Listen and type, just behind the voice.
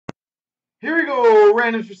Here we go.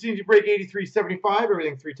 Randoms for C&C break 8375.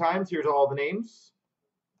 Everything 3 times. Here's all the names.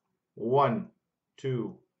 1,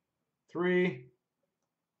 2, 3.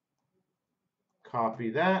 Copy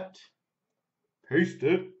that. Paste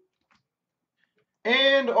it.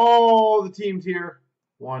 And all the teams here.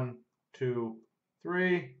 1, 2,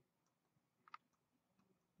 3.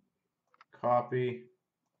 Copy.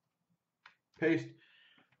 Paste.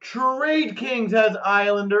 Trade Kings has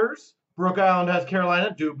Islanders. Brook Island has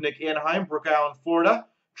Carolina. Dubnik, Anaheim. Brook Island, Florida.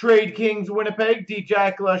 Trade Kings, Winnipeg. D.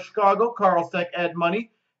 Jackula, Chicago. Carl Steck, Ed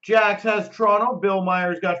Money. Jax has Toronto. Bill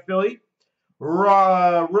Myers got Philly.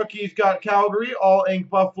 Rookies got Calgary. All Ink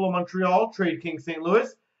Buffalo, Montreal. Trade King, St.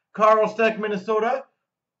 Louis. Carl Steck, Minnesota.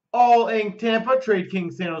 All Ink Tampa. Trade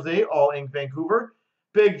King, San Jose. All Ink Vancouver.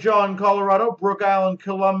 Big John, Colorado. Brook Island,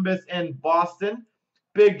 Columbus, and Boston.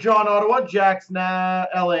 Big John, Ottawa. Jax,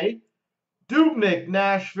 LA. Dubnik,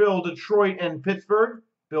 Nashville, Detroit, and Pittsburgh.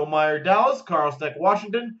 Bill Meyer, Dallas. Carl Steck,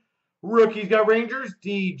 Washington. Rookies got Rangers.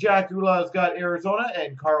 D. Jackula's got Arizona.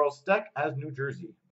 And Carl Steck has New Jersey.